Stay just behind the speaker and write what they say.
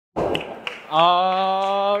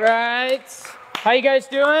All right. How you guys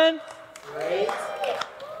doing? Great.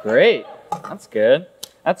 Great. That's good.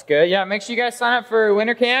 That's good. Yeah, make sure you guys sign up for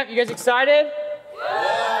winter camp. You guys excited?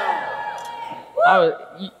 Yeah.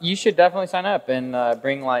 Oh, you should definitely sign up and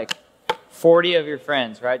bring like 40 of your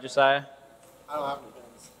friends, right, Josiah? I don't have any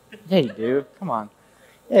friends. Yeah, you do. Come on.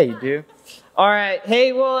 Yeah, you do. All right.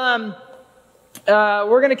 Hey, well,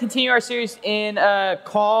 we're going to continue our series in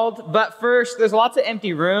called, but first, there's lots of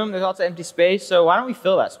empty room. There's lots of empty space, so why don't we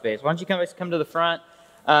fill that space? Why don't you come to the front?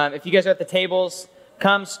 If you guys are at the tables,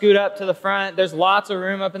 come scoot up to the front. There's lots of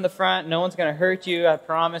room up in the front. No one's going to hurt you. I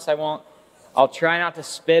promise I won't. I'll try not to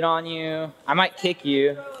spit on you. I might kick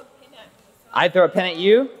you. I'd throw a pen at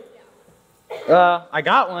you? I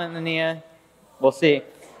got one, Ania. We'll see.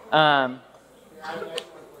 I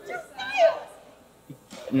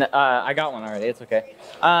got one already. It's okay.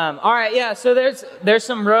 All right, yeah. So there's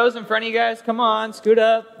some rows in front of you guys. Come on, scoot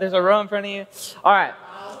up. There's a row in front of you. All right.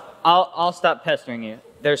 I'll stop pestering you.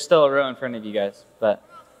 There's still a row in front of you guys, but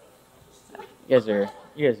you guys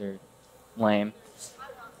are lame.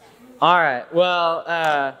 All right.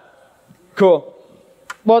 Well, cool.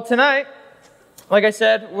 Well, tonight, like I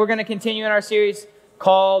said, we're going to continue in our series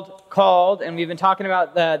called, and we've been talking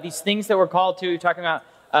about these things that we're called to. Talking about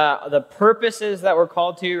the purposes that we're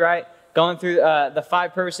called to, right? Going through the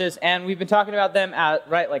 5 purposes, and we've been talking about them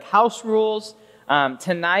like house rules.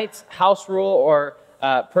 Tonight's house rule or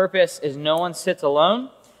purpose is no one sits alone,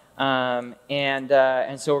 and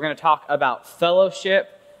so we're going to talk about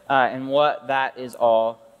fellowship and what that is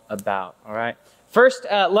all about. All right. First,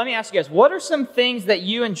 let me ask you guys: what are some things that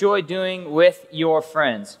you enjoy doing with your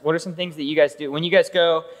friends? What are some things that you guys do when you guys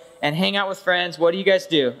go and hang out with friends? What do you guys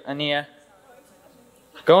do, Ania?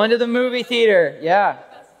 Going to the movie theater, yeah.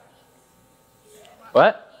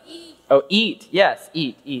 What? Eat. Oh, eat. Yes,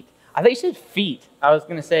 eat. I thought you said feet. I was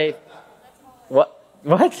gonna say, what?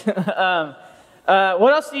 What?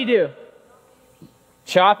 What else do you do?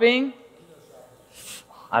 Shopping?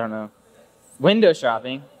 I don't know. Window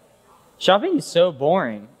shopping. Shopping is so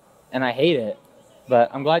boring, and I hate it.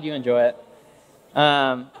 But I'm glad you enjoy it.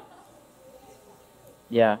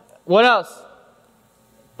 Yeah. What else?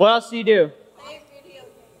 What else do you do?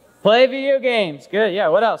 Play video games. Good. Yeah.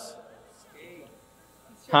 What else? Skate.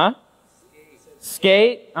 Huh?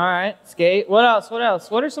 Skate. All right. Skate. What else?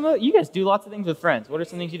 What are some of you guys do lots of things with friends? What are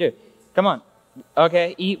some things you do? Come on.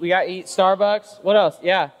 Okay. Eat. We got eat. Starbucks. What else?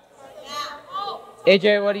 Yeah.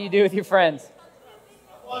 AJ, what do you do with your friends?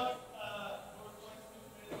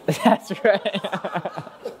 That's right.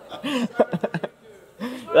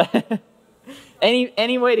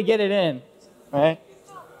 Any way to get it in, right?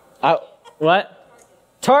 What?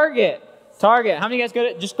 Target. How many of you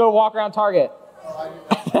guys just go walk around Target?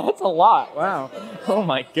 That's a lot. Wow. Oh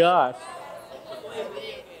my gosh.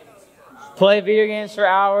 Play video games for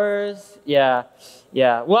hours. Yeah.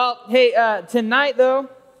 Well, hey, tonight though,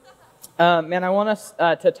 man, I want us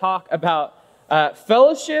to talk about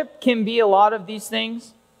fellowship. Can be a lot of these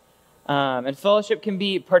things, and fellowship can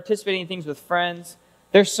be participating in things with friends.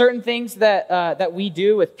 There's certain things that we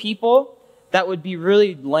do with people that would be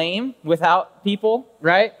really lame without people,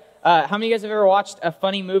 right? How many of you guys have ever watched a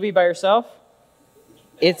funny movie by yourself?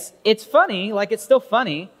 It's funny, like it's still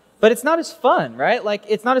funny, but it's not as fun, right? Like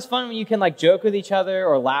it's not as fun when you can like joke with each other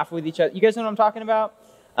or laugh with each other. You guys know what I'm talking about?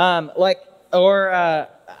 I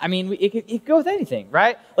mean, it could go with anything,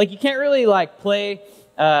 right? Like you can't really like play.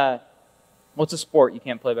 What's a sport you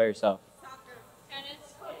can't play by yourself? Soccer, tennis.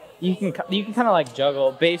 You can kind of like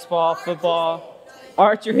juggle baseball, football,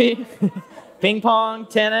 archery, ping pong,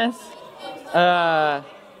 tennis.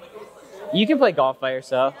 You can play golf by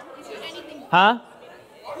yourself. Huh?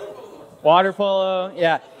 Water polo,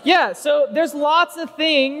 yeah. So there's lots of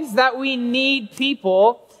things that we need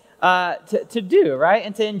people to do, right,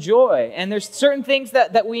 and to enjoy. And there's certain things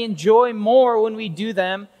that we enjoy more when we do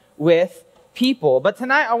them with people. But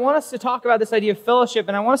tonight I want us to talk about this idea of fellowship,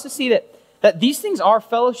 and I want us to see that these things are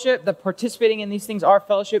fellowship, that participating in these things are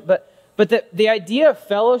fellowship, but the idea of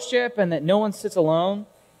fellowship and that no one sits alone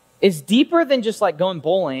is deeper than just like going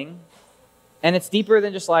bowling, and it's deeper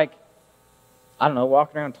than just like, I don't know,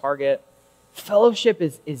 walking around Target. Fellowship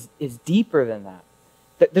is deeper than that.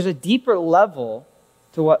 There's a deeper level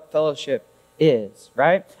to what fellowship is,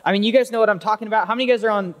 right? I mean, you guys know what I'm talking about. How many of you guys are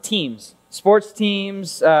on teams? Sports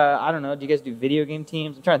teams? I don't know. Do you guys do video game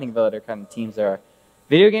teams? I'm trying to think of other kind of teams there are.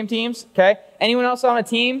 Video game teams? Okay. Anyone else on a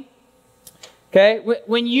team? Okay.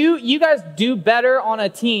 When you guys do better on a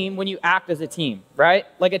team when you act as a team, right?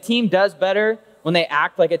 Like a team does better when they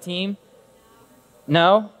act like a team.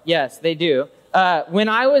 No? Yes, they do. When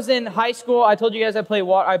I was in high school, I told you guys I played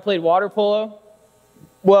water polo.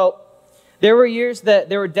 Well, There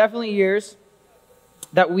were definitely years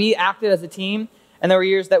that we acted as a team, and there were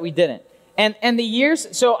years that we didn't. And the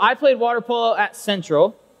years, so I played water polo at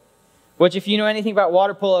Central, which if you know anything about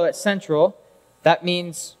water polo at Central, that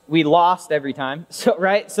means we lost every time, so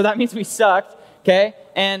right? So that means we sucked, okay?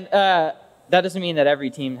 And that doesn't mean that every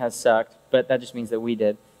team has sucked, but that just means that we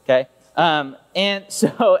did, okay? And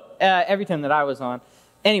so every time that I was on.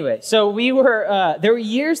 Anyway, so there were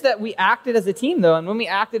years that we acted as a team, though, and when we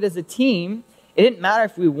acted as a team, it didn't matter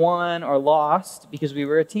if we won or lost because we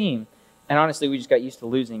were a team. And honestly, we just got used to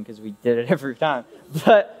losing because we did it every time.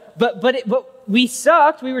 But we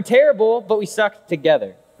sucked, we were terrible, but we sucked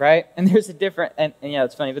together, right? And there's a difference, and yeah,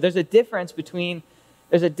 it's funny, but there's a difference between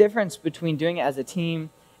doing it as a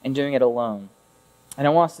team and doing it alone. And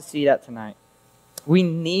I want us to see that tonight. We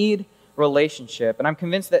need relationship. And I'm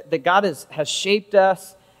convinced that God has shaped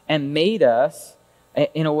us and made us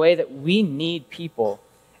in a way that we need people.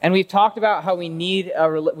 And we've talked about how we need a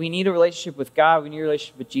relationship with God, we need a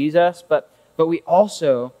relationship with Jesus, but we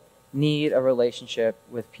also need a relationship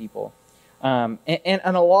with people. And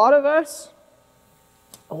a lot of us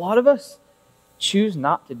choose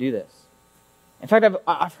not to do this. In fact,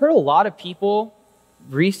 I've heard a lot of people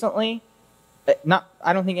recently,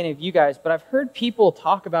 I don't think any of you guys, but I've heard people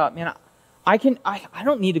talk about, man, I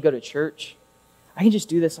don't need to go to church. I can just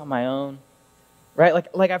do this on my own, right?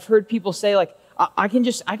 Like I've heard people say, like, I can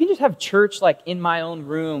just have church like in my own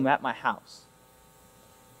room at my house.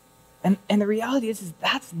 And the reality is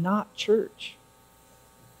that's not church.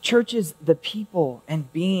 Church is the people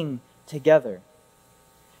and being together.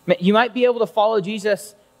 You might be able to follow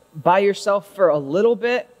Jesus by yourself for a little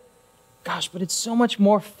bit, gosh, but it's so much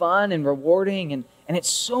more fun and rewarding, and it's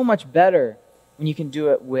so much better when you can do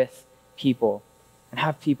it with people and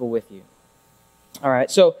have people with you. All right,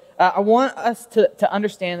 so I want us to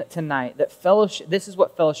understand that tonight, that fellowship, this is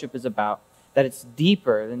what fellowship is about, that it's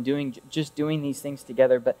deeper than just doing these things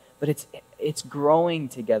together, but it's growing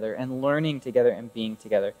together and learning together and being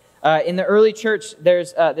together. In the early church,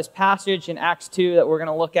 there's this passage in Acts 2 that we're going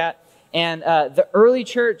to look at, and the early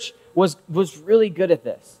church was really good at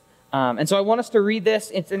this. And so I want us to read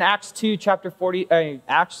this. It's in Acts chapter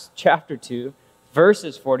 2,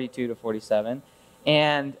 verses 42 to 47.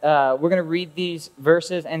 And we're going to read these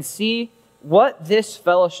verses and see what this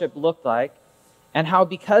fellowship looked like and how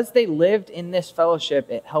because they lived in this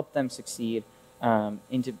fellowship, it helped them succeed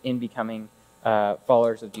in becoming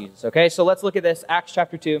followers of Jesus. Okay, so let's look at this. Acts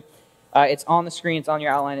chapter 2. It's on the screen. It's on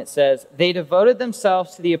your outline. It says, they devoted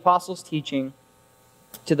themselves to the apostles' teaching,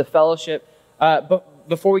 to the fellowship. But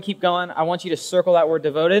before we keep going, I want you to circle that word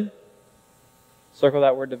devoted. Circle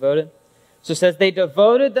that word devoted. So it says, they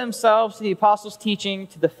devoted themselves to the apostles' teaching,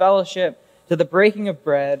 to the fellowship, to the breaking of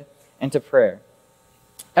bread, and to prayer.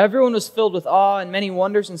 Everyone was filled with awe, and many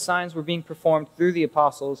wonders and signs were being performed through the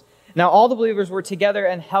apostles. Now all the believers were together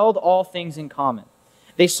and held all things in common.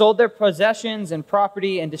 They sold their possessions and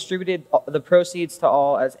property and distributed the proceeds to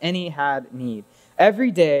all as any had need. Every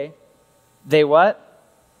day they what?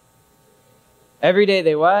 Every day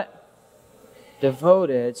they what?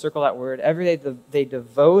 Devoted, circle that word. Every day they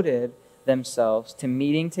devoted themselves to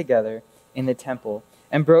meeting together in the temple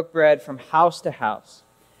and broke bread from house to house.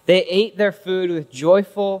 They ate their food with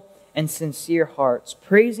joyful and sincere hearts,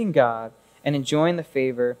 praising God and enjoying the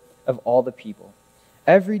favor of all the people.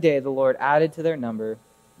 Every day the Lord added to their number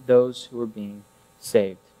those who were being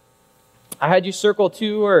saved. I had you circle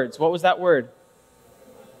two words. What was that word?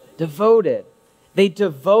 Devoted. They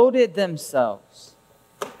devoted themselves.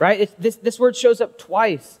 Right? This word shows up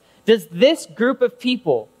twice. Does this group of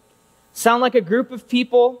people sound like a group of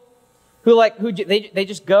people who they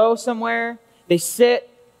just go somewhere, they sit,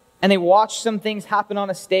 and they watch some things happen on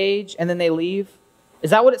a stage, and then they leave? Is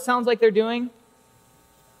that what it sounds like they're doing?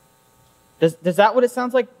 Does that what it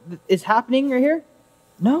sounds like is happening right here?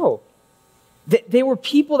 No. They were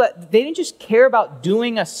people that they didn't just care about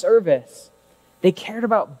doing a service. They cared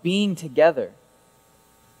about being together.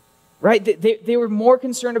 Right? They were more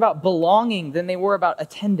concerned about belonging than they were about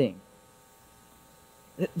attending.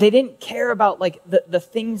 They didn't care about like the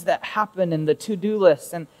things that happen and the to-do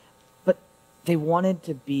lists, but they wanted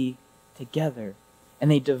to be together. And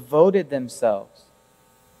they devoted themselves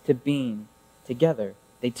to being together.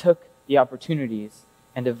 They took the opportunities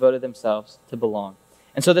and devoted themselves to belong.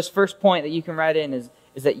 And so this first point that you can write in is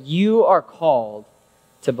that you are called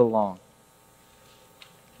to belong.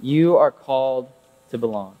 You are called to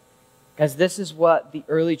belong. Guys, this is what the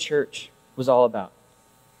early church was all about.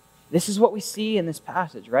 This is what we see in this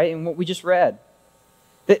passage, right? And what we just read.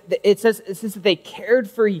 It says that they cared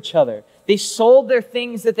for each other. They sold their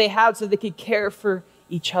things that they had so they could care for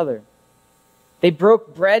each other. They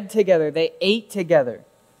broke bread together. They ate together.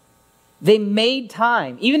 They made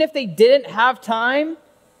time. Even if they didn't have time,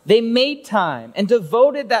 they made time and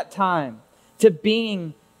devoted that time to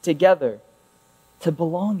being together, to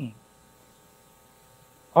belonging.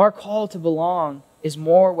 Our call to belong is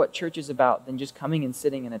more what church is about than just coming and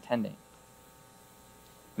sitting and attending.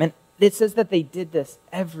 Man, it says that they did this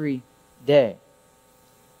every day.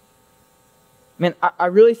 Man, I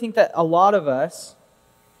really think that a lot of us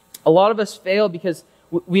fail because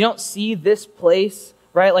we don't see this place,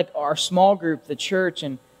 right? Like our small group, the church,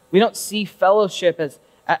 and we don't see fellowship as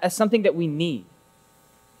something that we need,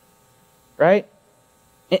 right?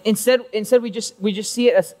 Instead we just see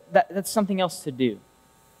it as that's something else to do.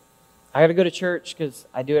 I got to go to church because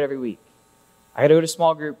I do it every week. I got to go to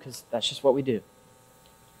small group because that's just what we do.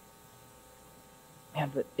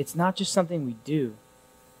 Man, but it's not just something we do.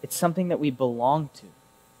 It's something that we belong to.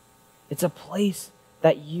 It's a place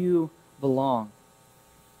that you belong.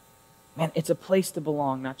 Man, it's a place to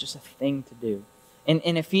belong, not just a thing to do.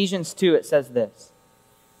 In Ephesians 2, it says this.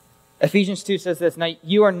 Ephesians 2 says this, "Now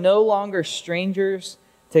you are no longer strangers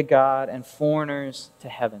to God and foreigners to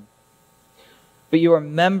heaven, but you are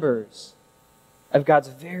members of God's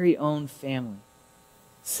very own family,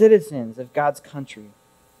 citizens of God's country."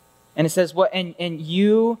 And it says, "What? And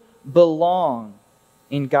you belong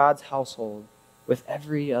in God's household with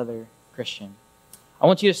every other Christian." I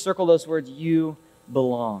want you to circle those words, you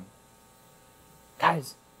belong.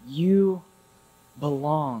 Guys, you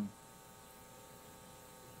belong.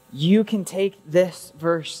 You can take this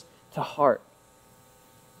verse to heart.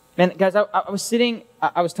 Man, guys, I was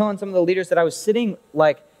telling some of the leaders that I was sitting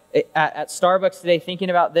like at Starbucks today thinking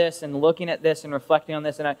about this and looking at this and reflecting on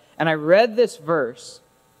this. And I read this verse,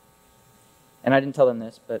 and I didn't tell them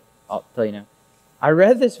this, but I'll tell you now. I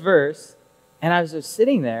read this verse, and I was just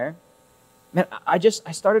sitting there. Man, I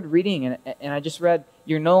started reading, and I just read,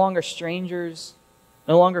 "You're no longer strangers,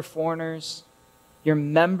 no longer foreigners. You're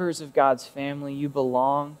members of God's family. You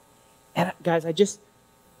belong." And guys,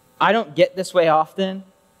 I don't get this way often,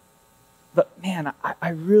 but man, I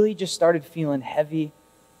really just started feeling heavy.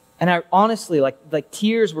 And I honestly, like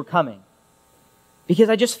tears were coming. Because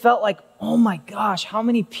I just felt like, oh my gosh, how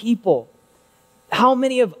many people, how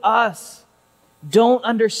many of us don't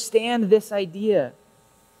understand this idea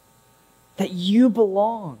that you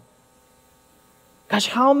belong? Gosh,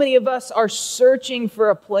 how many of us are searching for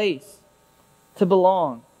a place to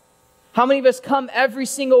belong? How many of us come every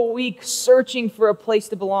single week searching for a place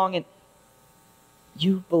to belong? And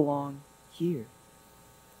you belong here.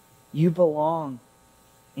 You belong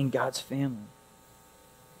in God's family.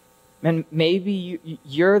 Man, maybe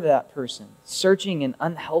you're that person searching in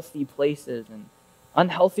unhealthy places and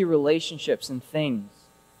unhealthy relationships and things,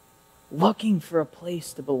 looking for a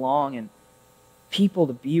place to belong and people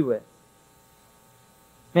to be with.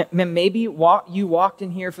 Man, maybe you walked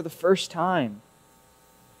in here for the first time,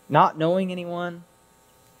 not knowing anyone.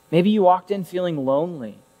 Maybe you walked in feeling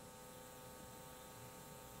lonely.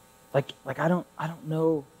 Like I don't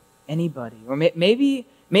know anybody. Or maybe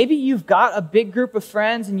you've got a big group of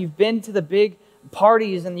friends and you've been to the big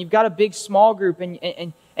parties and you've got a big small group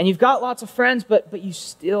and you've got lots of friends, but you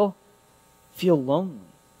still feel lonely.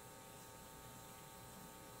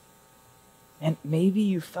 And maybe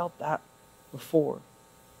you felt that before.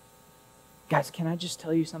 Guys, can I just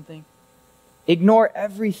tell you something? Ignore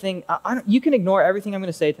everything. You can ignore everything I'm going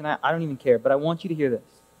to say tonight. I don't even care, but I want you to hear this.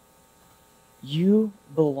 You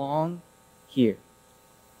belong here.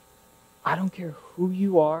 I don't care who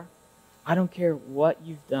you are. I don't care what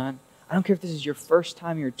you've done. I don't care if this is your first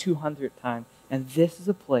time or your 200th time. And this is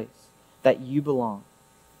a place that you belong.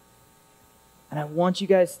 And I want you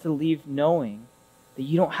guys to leave knowing that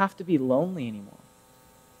you don't have to be lonely anymore.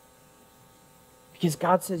 Because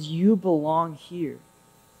God says you belong here.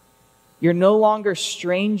 You're no longer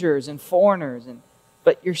strangers and foreigners,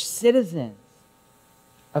 but you're citizens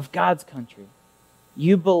of God's country.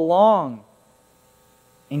 You belong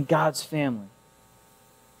in God's family.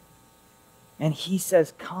 And He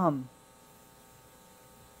says, come.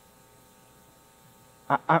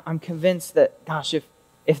 I'm convinced that, gosh,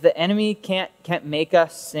 if the enemy can't make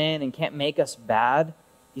us sin and can't make us bad,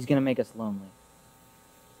 he's going to make us lonely.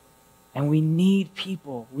 And we need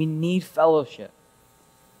people, we need fellowship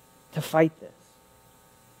to fight this.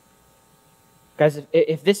 Guys,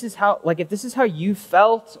 if this is how you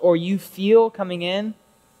felt or you feel coming in,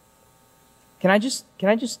 can I just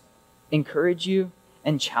encourage you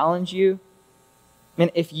and challenge you?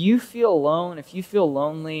 Man, if you feel alone, if you feel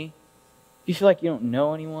lonely, if you feel like you don't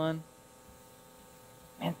know anyone,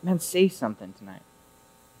 man, say something tonight.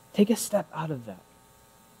 Take a step out of that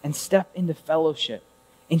and step into fellowship,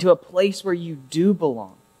 into a place where you do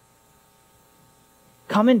belong.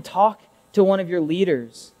 Come and talk to one of your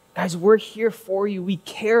leaders. Guys, we're here for you. We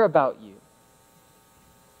care about you.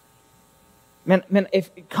 Man,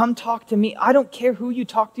 come talk to me. I don't care who you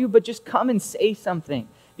talk to, but just come and say something.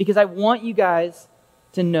 Because I want you guys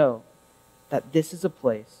to know that this is a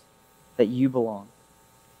place that you belong.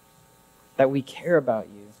 That we care about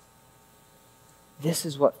you. This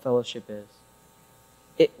is what fellowship is.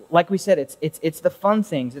 Like we said, it's the fun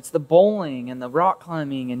things. It's the bowling and the rock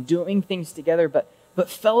climbing and doing things together. But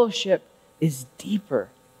fellowship is deeper.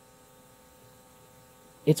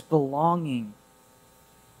 It's belonging.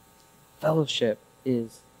 Fellowship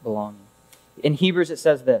is belonging. In Hebrews it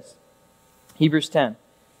says this. Hebrews 10.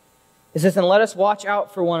 It says, "And let us watch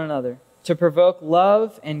out for one another, to provoke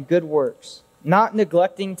love and good works, not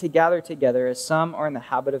neglecting to gather together as some are in the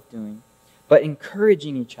habit of doing, but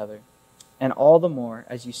encouraging each other, and all the more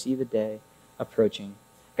as you see the day approaching."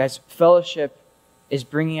 Guys, fellowship is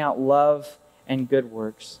bringing out love and good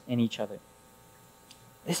works in each other.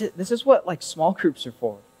 This is what like small groups are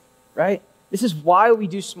for, right? This is why we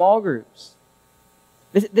do small groups.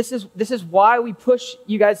 This is why we push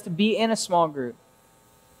you guys to be in a small group.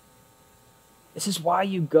 This is why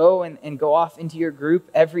you go and go off into your group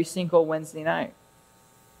every single Wednesday night.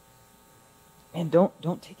 And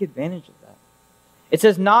don't take advantage of that. It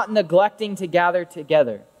says not neglecting to gather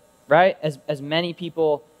together, right? As many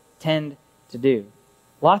people tend to do.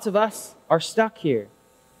 Lots of us are stuck here.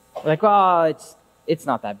 We're like, oh, it's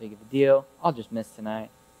not that big of a deal. I'll just miss tonight.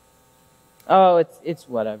 Oh, it's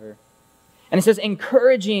whatever. And it says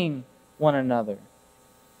encouraging one another.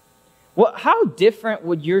 Well, how different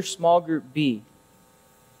would your small group be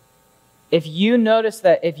if you noticed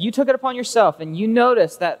that, if you took it upon yourself and you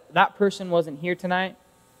noticed that that person wasn't here tonight,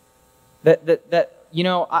 that you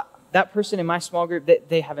know, that person in my small group,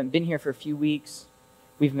 they haven't been here for a few weeks,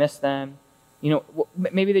 we've missed them, you know,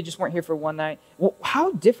 maybe they just weren't here for one night. Well,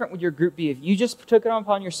 how different would your group be if you just took it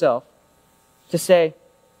upon yourself to say,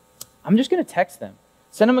 I'm just going to text them.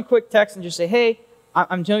 Send them a quick text and just say, hey,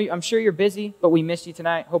 I'm sure you're busy, but we missed you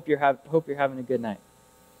tonight. Hope you're having a good night.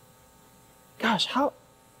 Gosh, how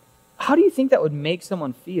do you think that would make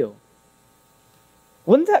someone feel?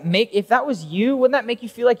 Wouldn't that make, if that was you, wouldn't that make you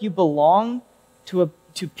feel like you belong to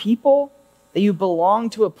people? That you belong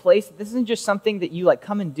to a place? This isn't just something that you like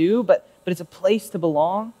come and do, but it's a place to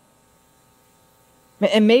belong.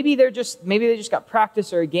 And maybe they just got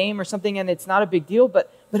practice or a game or something, and it's not a big deal,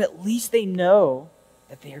 but at least they know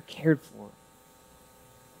that they are cared for.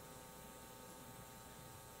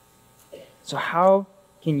 So how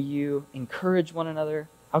can you encourage one another?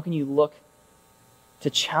 How can you look to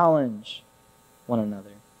challenge one another?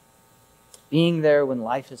 Being there when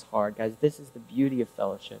life is hard. Guys, this is the beauty of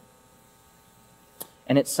fellowship.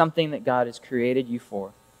 And it's something that God has created you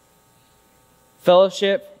for.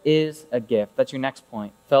 Fellowship is a gift. That's your next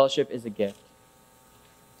point. Fellowship is a gift.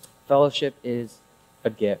 Fellowship is a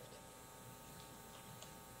gift.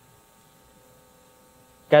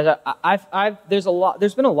 Guys,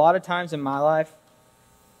 there's been a lot of times in my life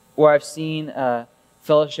where I've seen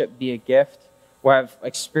fellowship be a gift, where I've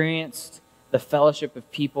experienced the fellowship of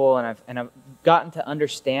people, and I've gotten to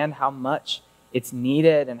understand how much it's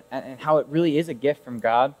needed and how it really is a gift from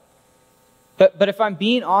God. But if I'm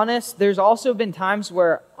being honest, there's also been times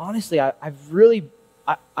where, honestly,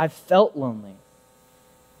 I've felt lonely.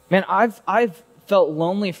 Man, I've felt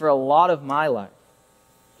lonely for a lot of my life.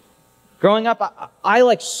 Growing up, I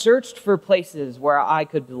like searched for places where I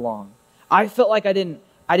could belong. I felt like I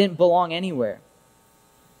didn't belong anywhere.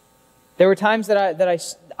 There were times that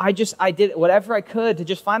I did whatever I could to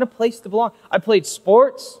just find a place to belong. I played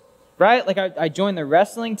sports, right? Like I joined the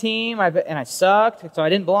wrestling team, and I sucked, so I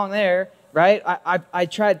didn't belong there, right? I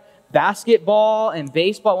tried basketball and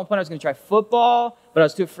baseball. At one point, I was going to try football, but I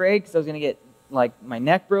was too afraid because I was going to get like my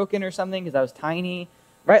neck broken or something because I was tiny,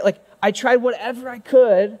 right? Like I tried whatever I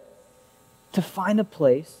could to find a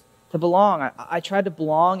place to belong. I tried to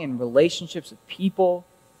belong in relationships with people,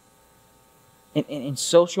 in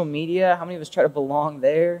social media. How many of us try to belong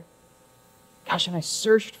there? Gosh, and I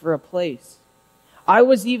searched for a place. I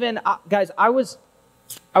was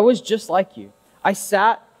just like you. I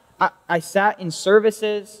sat in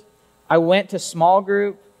services. I went to small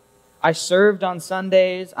group. I served on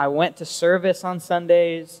Sundays. I went to service on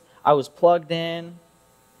Sundays. I was plugged in.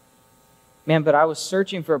 Man, but I was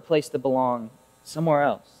searching for a place to belong somewhere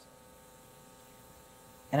else.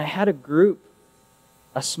 And I had a group,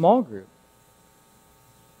 a small group.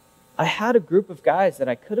 I had a group of guys that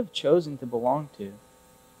I could have chosen to belong to.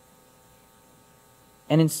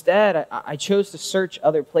 And instead, I chose to search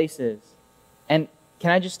other places. And can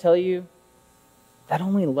I just tell you, that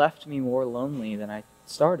only left me more lonely than I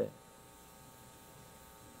started.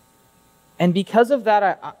 And because of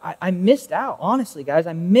that, I missed out. Honestly, guys,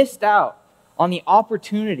 I missed out on the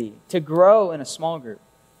opportunity to grow in a small group.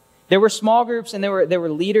 There were small groups and there were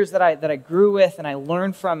leaders that I grew with and I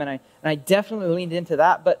learned from, and I definitely leaned into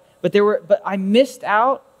that. But I missed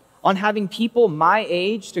out on having people my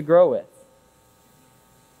age to grow with.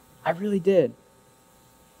 I really did.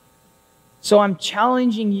 So I'm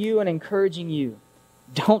challenging you and encouraging you.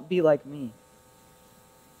 Don't be like me.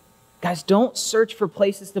 Guys, don't search for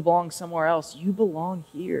places to belong somewhere else. You belong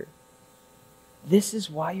here. This is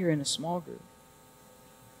why you're in a small group.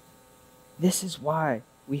 This is why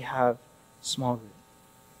we have small group.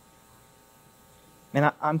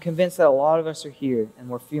 And I'm convinced that a lot of us are here and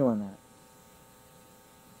we're feeling that.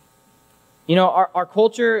 You know, our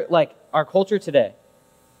culture today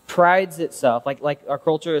prides itself, like our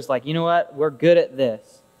culture is like, you know what? We're good at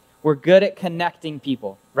this. We're good at connecting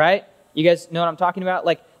people, right? You guys know what I'm talking about?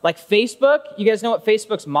 Like Facebook, you guys know what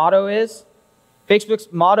Facebook's motto is?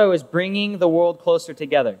 Facebook's motto is bringing the world closer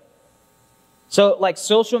together. So like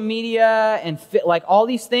social media and like all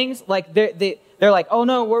these things, like they're like, oh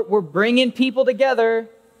no, we're bringing people together.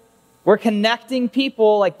 We're connecting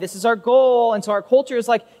people. Like this is our goal. And so our culture is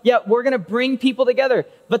like, yeah, we're going to bring people together.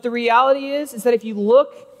 But the reality is that if you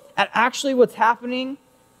look at actually what's happening,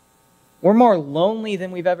 we're more lonely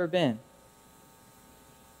than we've ever been.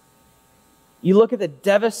 You look at the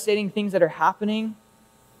devastating things that are happening,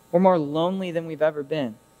 we're more lonely than we've ever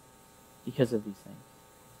been because of these things.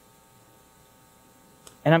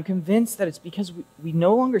 And I'm convinced that it's because we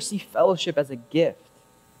no longer see fellowship as a gift.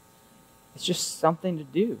 It's just something to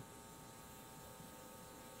do.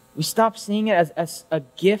 We stop seeing it as a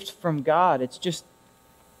gift from God. It's just,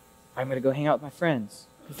 I'm going to go hang out with my friends.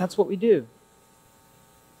 Because that's what we do.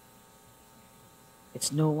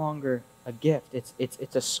 It's no longer a gift.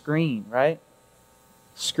 It's a screen, right?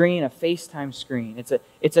 Screen, a FaceTime screen.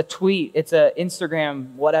 It's a tweet. It's a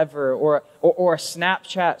Instagram whatever, or a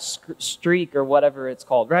Snapchat streak or whatever it's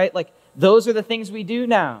called, right? Like those are the things we do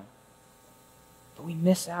now. But we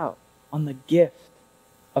miss out on the gift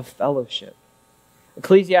of fellowship.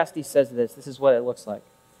 Ecclesiastes says this. This is what it looks like.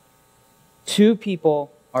 2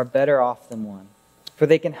 people are better off than one, for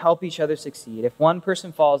they can help each other succeed. If one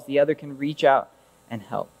person falls, the other can reach out and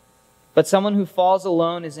help. But someone who falls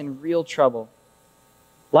alone is in real trouble.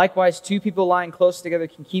 Likewise, 2 people lying close together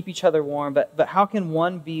can keep each other warm, but how can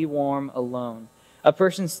one be warm alone? A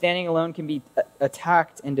person standing alone can be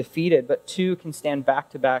attacked and defeated, but 2 can stand back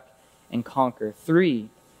to back and conquer. 3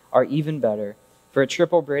 are even better, for a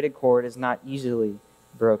triple braided cord is not easily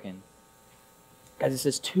broken. Guys, it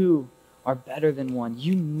says 2 are better than 1.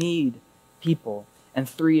 You need people, and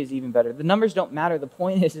 3 is even better. The numbers don't matter. The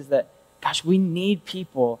point is that, gosh, we need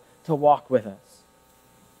people to walk with us.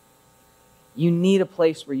 You need a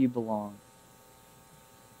place where you belong.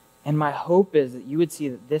 And my hope is that you would see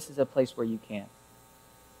that this is a place where you can.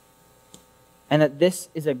 And that this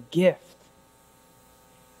is a gift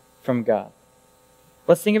from God.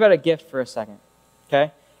 Let's think about a gift for a second,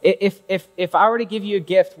 okay? If I were to give you a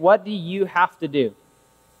gift, what do you have to do?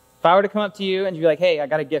 If I were to come up to you and be like, hey, I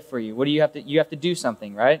got a gift for you, what do you have to do? You have to do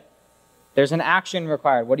something, right? There's an action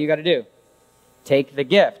required. What do you got to do? Take the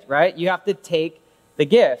gift, right? You have to take the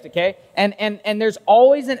gift, okay? And there's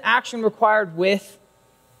always an action required with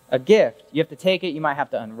a gift. You have to take it. You might have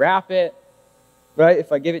to unwrap it, right?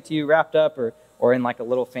 If I give it to you wrapped up or in like a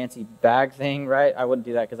little fancy bag thing, right? I wouldn't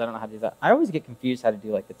do that because I don't know how to do that. I always get confused how to do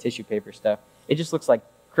like the tissue paper stuff. It just looks like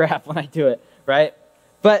crap when I do it, right?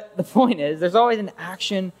 But the point is, there's always an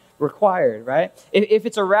action required, right? If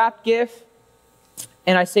it's a wrapped gift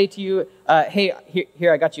and I say to you, hey,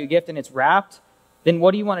 here, I got you a gift and it's wrapped, then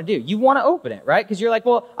what do you want to do? You want to open it, right? Because you're like,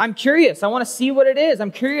 well, I'm curious. I want to see what it is.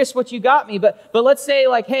 I'm curious what you got me. But let's say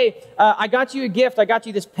like, hey, I got you a gift. I got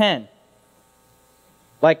you this pen.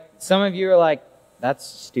 Like some of you are like, that's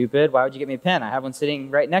stupid. Why would you get me a pen? I have one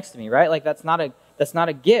sitting right next to me, right? Like that's not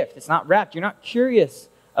a gift. It's not wrapped. You're not curious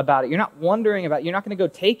about it. You're not wondering about it. You're not going to go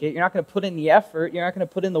take it. You're not going to put in the effort. You're not going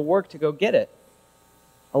to put in the work to go get it.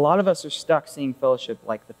 A lot of us are stuck seeing fellowship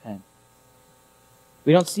like the pen.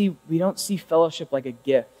 We don't see fellowship like a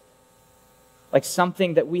gift, like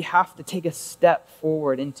something that we have to take a step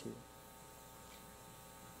forward into.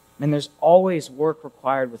 And there's always work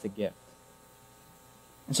required with a gift.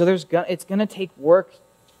 And so it's going to take work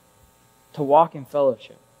to walk in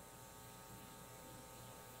fellowship.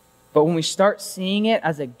 But when we start seeing it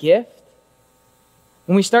as a gift,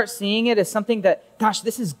 when we start seeing it as something that, gosh,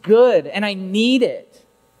 this is good and I need it,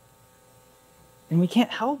 then we can't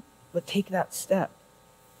help but take that step.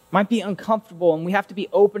 Might be uncomfortable and we have to be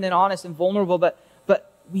open and honest and vulnerable, but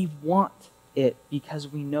we want it because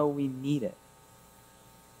we know we need it.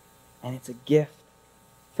 And it's a gift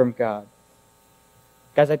from God.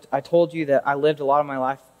 Guys, I told you that I lived a lot of my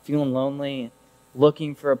life feeling lonely,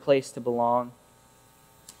 looking for a place to belong.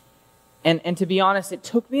 And to be honest, it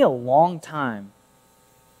took me a long time.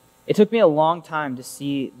 It took me a long time to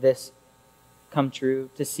see this come true,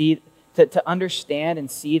 to understand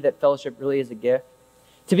and see that fellowship really is a gift.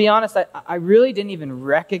 To be honest, I really didn't even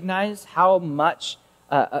recognize how much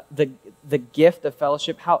the gift of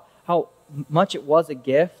fellowship, how much it was a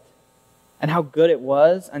gift, and how good it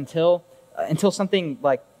was until something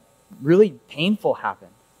like really painful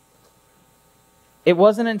happened. It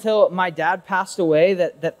wasn't until my dad passed away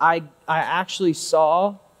that I actually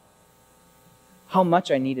saw how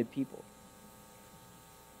much I needed people.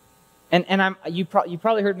 And you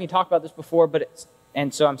probably heard me talk about this before,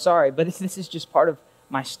 so I'm sorry, but this is just part of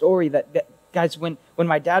my story. That guys, when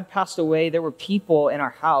my dad passed away, there were people in our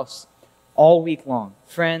house all week long,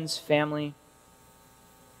 friends, family.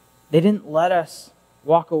 They didn't let us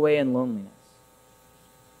walk away in loneliness.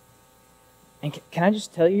 And can I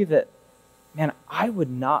just tell you that, man, I would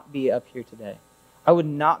not be up here today. I would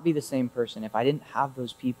not be the same person if I didn't have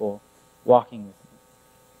those people walking with me.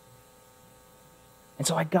 And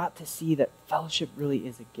so I got to see that fellowship really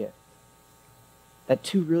is a gift. That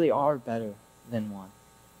two really are better than one.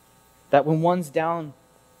 That when one's down,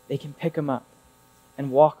 they can pick them up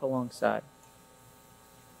and walk alongside.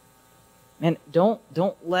 Man, don't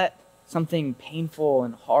let something painful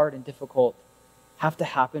and hard and difficult have to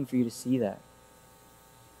happen for you to see that.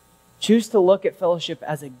 Choose to look at fellowship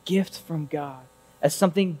as a gift from God, as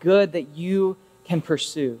something good that you can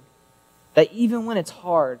pursue. That even when it's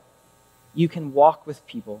hard, you can walk with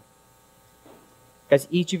people. Guys,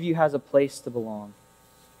 each of you has a place to belong.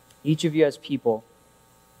 Each of you has people,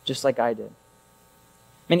 just like I did.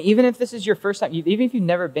 And even if this is your first time, even if you've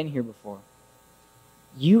never been here before,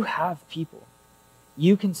 you have people.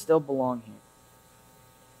 You can still belong here.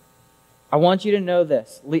 I want you to know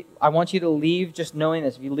this. I want you to leave just knowing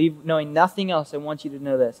this. If you leave knowing nothing else, I want you to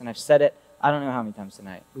know this. And I've said it, I don't know how many times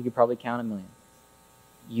tonight. We could probably count 1,000,000.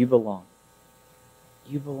 You belong.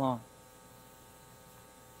 You belong.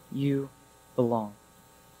 You belong.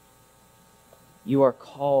 You are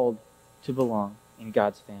called to belong in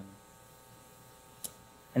God's family.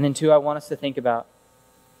 And then 2, I want us to think about,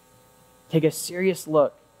 take a serious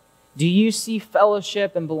look. Do you see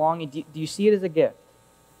fellowship and belonging? Do you see it as a gift?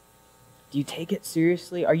 Do you take it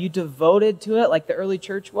seriously? Are you devoted to it like the early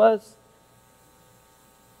church was?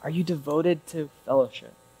 Are you devoted to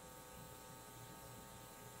fellowship?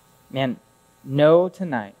 Man, know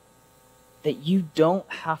tonight that you don't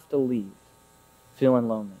have to leave feeling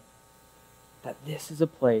lonely. That this is a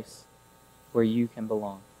place where you can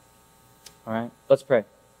belong. All right, let's pray.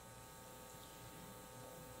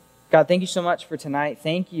 God, thank you so much for tonight.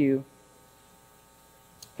 Thank you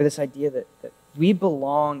for this idea that we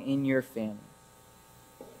belong in your family.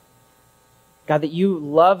 God, that you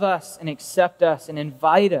love us and accept us and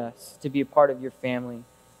invite us to be a part of your family.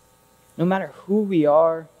 No matter who we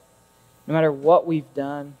are, no matter what we've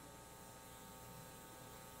done.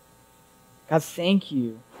 God, thank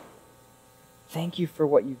you. Thank you for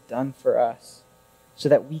what you've done for us so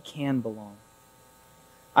that we can belong.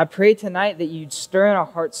 I pray tonight that you'd stir in our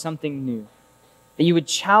hearts something new, that you would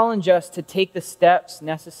challenge us to take the steps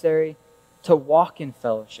necessary to walk in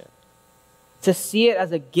fellowship, to see it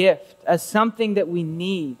as a gift, as something that we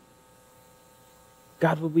need.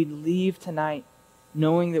 God, would we leave tonight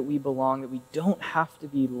knowing that we belong, that we don't have to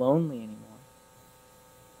be lonely anymore?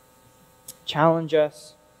 Challenge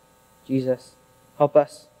us, Jesus. Help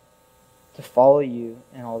us to follow you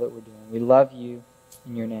in all that we're doing. We love you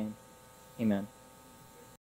in your name. Amen.